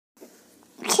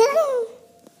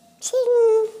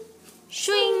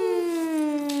Swing.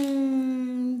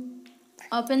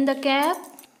 Open the cap.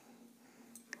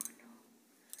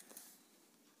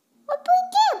 Open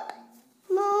cap.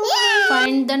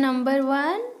 Find the number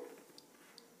 1.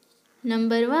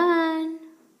 Number 1.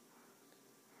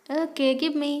 Okay,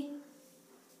 give me.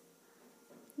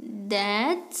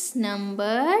 That's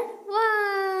number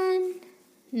 1.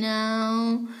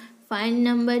 Now find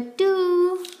number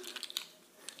 2.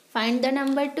 Find the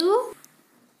number 2.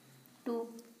 2.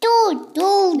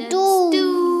 That's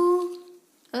 2.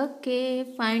 Okay,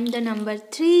 find the number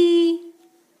 3.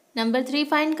 Number 3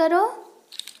 find karo.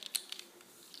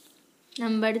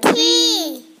 Number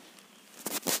 3.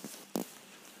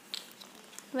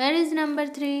 Where is number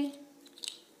 3?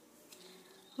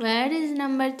 Where is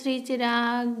number 3,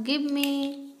 Chirag? Give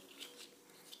me.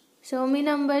 Show me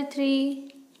number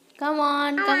 3. Come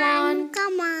on.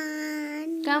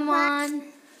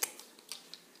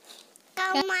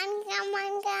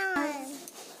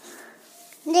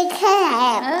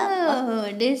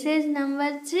 Oh, this is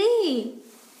number 3.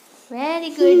 Very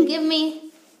good. Give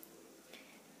me.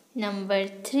 Number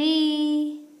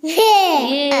 3.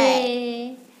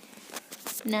 Yay.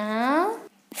 Now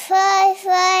 4.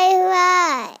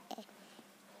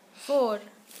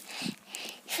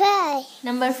 5.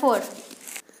 Number 4.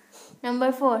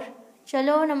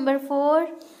 Chalo, number 4.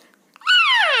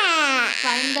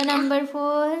 Find the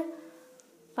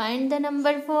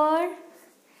number 4.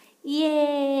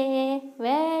 Yay.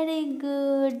 Very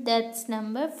good. That's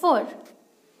number 4.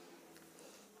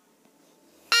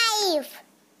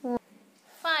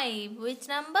 5. Which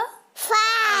number?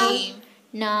 5.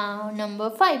 Now number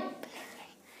 5.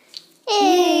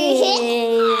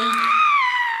 Yay.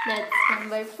 That's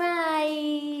number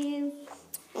 5.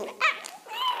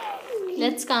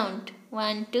 Let's count.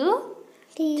 1, 2,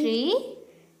 3,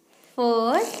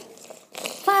 4, 5.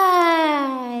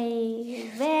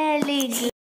 Very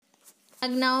good.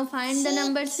 Now find the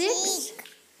number 6.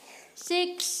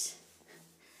 6.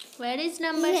 Where is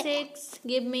number 6?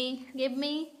 Give me,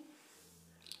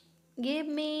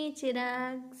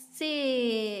 Chirag.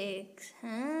 6.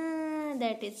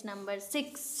 That is number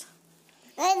 6.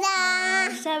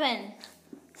 7.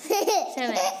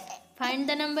 Find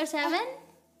the number 7.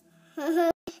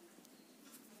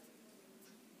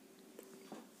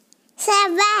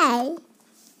 7.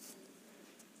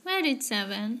 Where is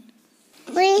 7?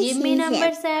 Give Give me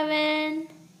number 7.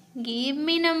 Give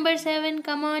me number 7.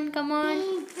 Come on.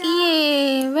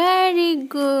 Yay, very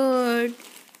good.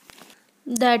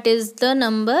 That is the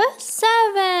number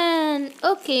 7.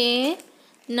 Okay.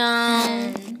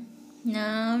 Now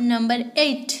number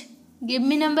 8. Give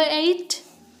me number 8.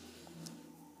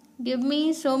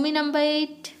 Show me number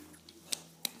 8.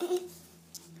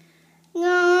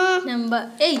 No.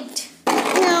 Number 8.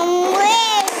 No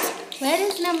way. Where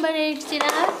is number 8,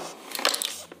 Chirag?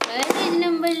 Where is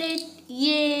number 8?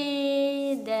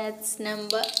 Yay, that's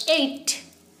number 8.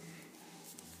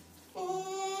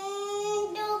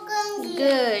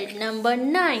 Good. Number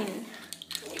 9.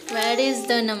 Where is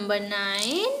the number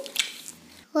 9?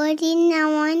 What is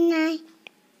number 9?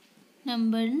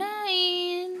 Number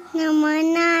 9. Number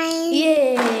 9.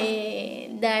 Yay,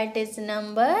 that is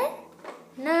number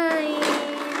 9.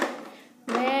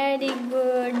 Very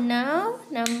good. Now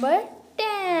number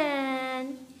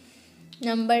 10.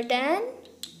 Number 10.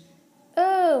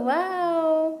 Oh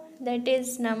wow, that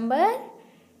is number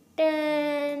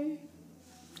 10.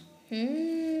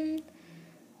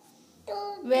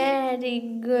 Very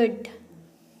good.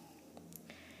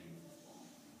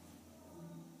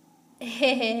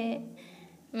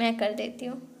 मैं कर देती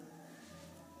हूँ.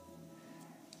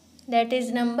 That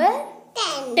is number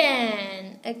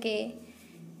 10. Okay.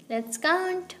 Let's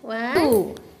count.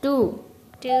 1, 2.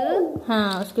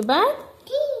 हाँ, उसके बाद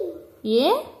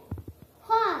ये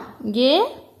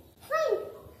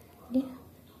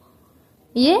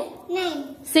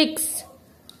 6,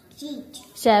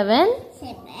 7,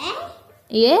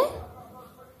 ये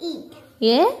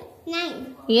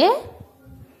 9.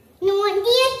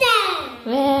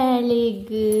 Very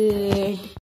good.